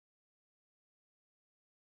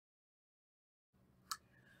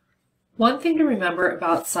One thing to remember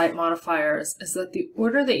about site modifiers is that the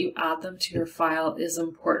order that you add them to your file is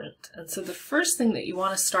important. And so the first thing that you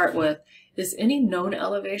want to start with is any known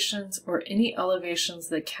elevations or any elevations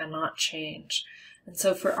that cannot change. And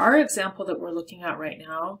so for our example that we're looking at right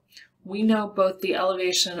now, we know both the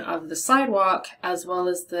elevation of the sidewalk as well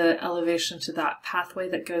as the elevation to that pathway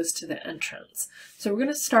that goes to the entrance. So we're going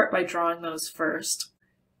to start by drawing those first.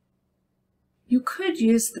 You could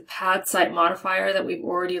use the pad site modifier that we've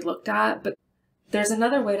already looked at, but there's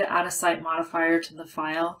another way to add a site modifier to the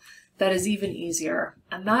file that is even easier,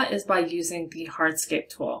 and that is by using the Hardscape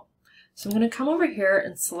tool. So I'm going to come over here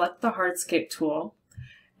and select the Hardscape tool,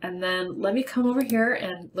 and then let me come over here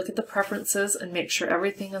and look at the preferences and make sure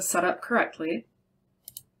everything is set up correctly.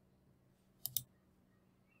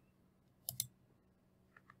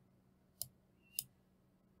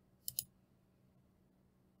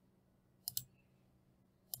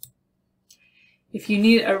 If you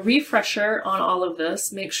need a refresher on all of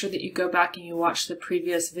this, make sure that you go back and you watch the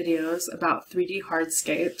previous videos about 3D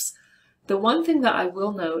hardscapes. The one thing that I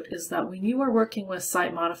will note is that when you are working with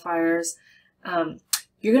site modifiers,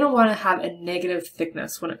 you're going to want to have a negative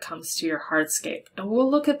thickness when it comes to your hardscape. And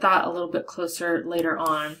we'll look at that a little bit closer later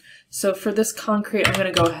on. So for this concrete, I'm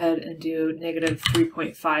going to go ahead and do negative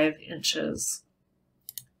 3.5 inches.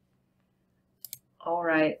 All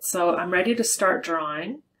right, so I'm ready to start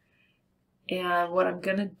drawing. And what I'm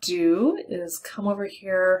going to do is come over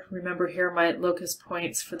here. Remember, here are my locus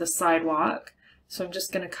points for the sidewalk. So I'm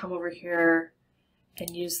just going to come over here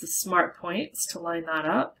and use the smart points to line that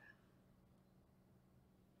up.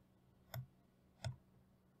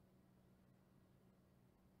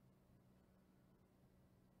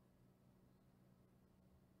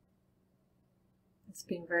 It's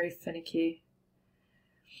being very finicky.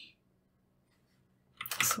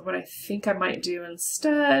 So what I think I might do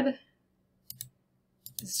instead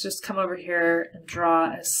is just come over here and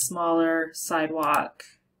draw a smaller sidewalk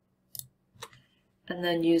and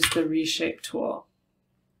then use the reshape tool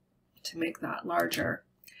to make that larger.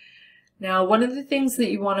 Now, one of the things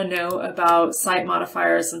that you want to know about site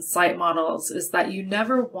modifiers and site models is that you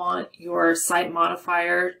never want your site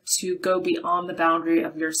modifier to go beyond the boundary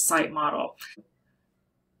of your site model.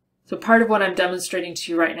 So part of what I'm demonstrating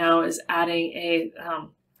to you right now is adding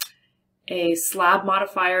a slab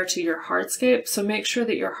modifier to your hardscape, so make sure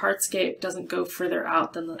that your hardscape doesn't go further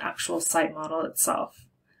out than the actual site model itself.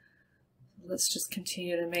 Let's just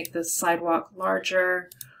continue to make this sidewalk larger.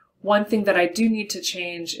 One thing that I do need to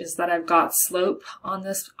change is that I've got slope on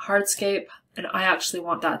this hardscape, and I actually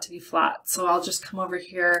want that to be flat. So I'll just come over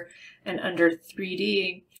here and under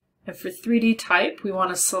 3D, and for 3D type, we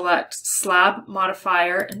want to select Slab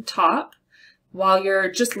Modifier and Top. While you're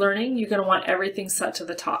just learning, you're going to want everything set to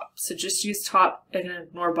the top. So just use top and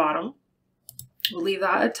ignore bottom. We'll leave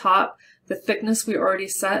that at top. The thickness we already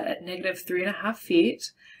set at negative 3.5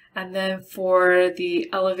 feet. And then for the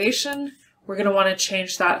elevation, we're going to want to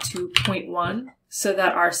change that to 0.1 so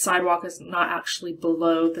that our sidewalk is not actually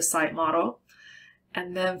below the site model.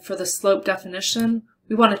 And then for the slope definition,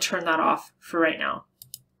 we want to turn that off for right now.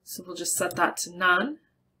 So we'll just set that to none.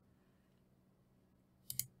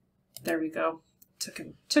 There we go.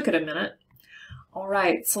 Took it a minute. All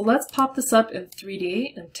right, so let's pop this up in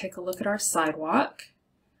 3D and take a look at our sidewalk.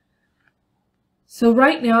 So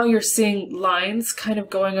right now you're seeing lines kind of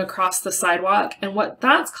going across the sidewalk, and what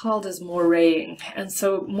that's called is moraying. And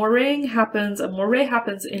so a moray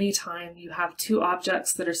happens anytime you have two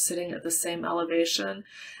objects that are sitting at the same elevation,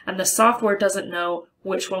 and the software doesn't know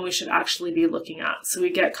which one we should actually be looking at. So we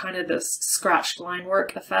get kind of this scratched line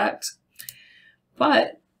work effect.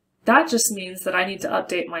 But that just means that I need to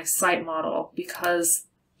update my site model, because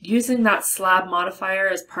using that slab modifier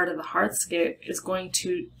as part of the hardscape is going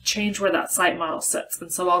to change where that site model sits.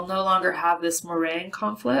 And so I'll no longer have this moraying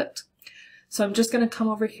conflict. So I'm just going to come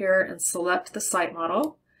over here and select the site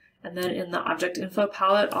model. And then in the object info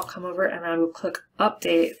palette, I'll come over and I will click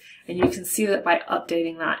update. And you can see that by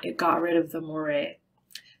updating that, it got rid of the moray.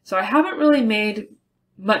 So I haven't really made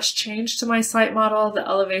much change to my site model. The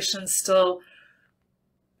elevation's still,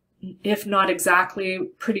 if not exactly,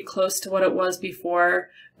 pretty close to what it was before,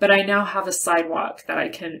 but I now have a sidewalk that I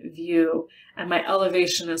can view and my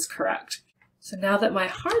elevation is correct. So now that my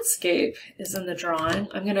hardscape is in the drawing,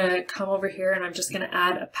 I'm going to come over here and I'm just going to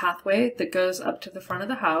add a pathway that goes up to the front of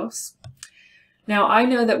the house. Now I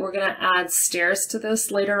know that we're going to add stairs to this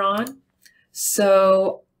later on,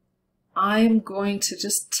 so I'm going to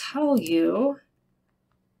just tell you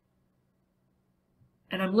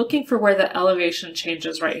and I'm looking for where the elevation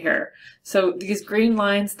changes right here. So these green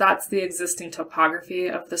lines, that's the existing topography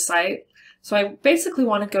of the site. So I basically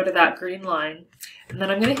want to go to that green line, and then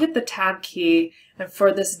I'm going to hit the tab key, and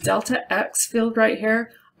for this delta X field right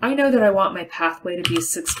here, I know that I want my pathway to be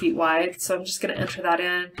 6 feet wide, so I'm just going to enter that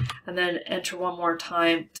in, and then enter one more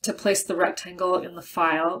time to place the rectangle in the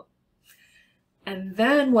file. And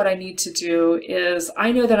then what I need to do is,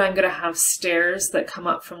 I know that I'm going to have stairs that come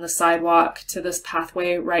up from the sidewalk to this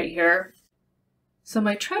pathway right here. So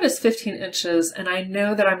my tread is 15 inches, and I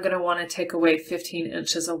know that I'm going to want to take away 15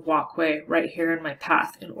 inches of walkway right here in my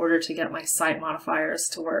path in order to get my site modifiers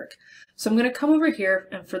to work. So I'm going to come over here,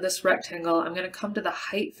 and for this rectangle, I'm going to come to the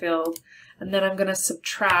height field, and then I'm going to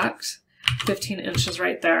subtract 15 inches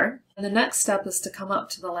right there. And the next step is to come up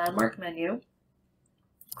to the landmark menu,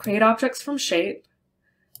 create objects from shape.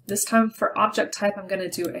 This time for object type, I'm going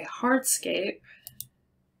to do a hardscape.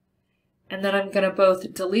 And then I'm going to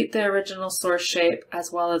both delete the original source shape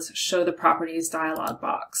as well as show the properties dialog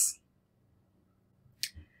box.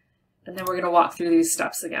 And then we're going to walk through these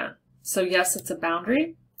steps again. So yes, it's a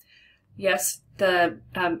boundary. Yes, the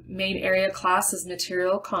main area class is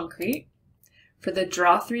material concrete. For the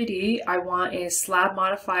draw 3D, I want a slab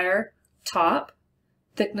modifier top.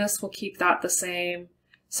 Thickness, we'll keep that the same.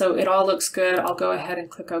 So it all looks good. I'll go ahead and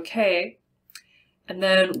click OK. And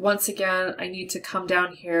then once again, I need to come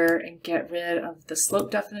down here and get rid of the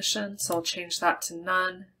slope definition. So I'll change that to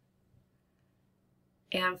none.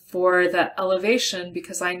 And for the elevation,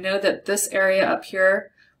 because I know that this area up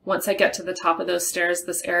here, once I get to the top of those stairs,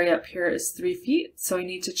 this area up here is 3 feet. So I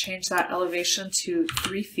need to change that elevation to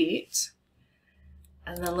 3 feet.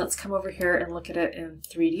 And then let's come over here and look at it in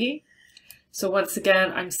 3D. So once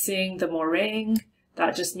again, I'm seeing the moraine.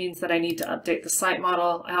 That just means that I need to update the site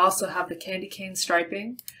model. I also have the candy cane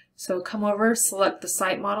striping. So come over, select the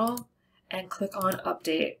site model, and click on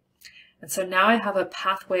Update. And so now I have a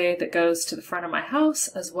pathway that goes to the front of my house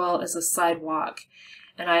as well as a sidewalk.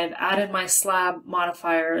 And I have added my slab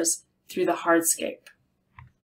modifiers through the hardscape.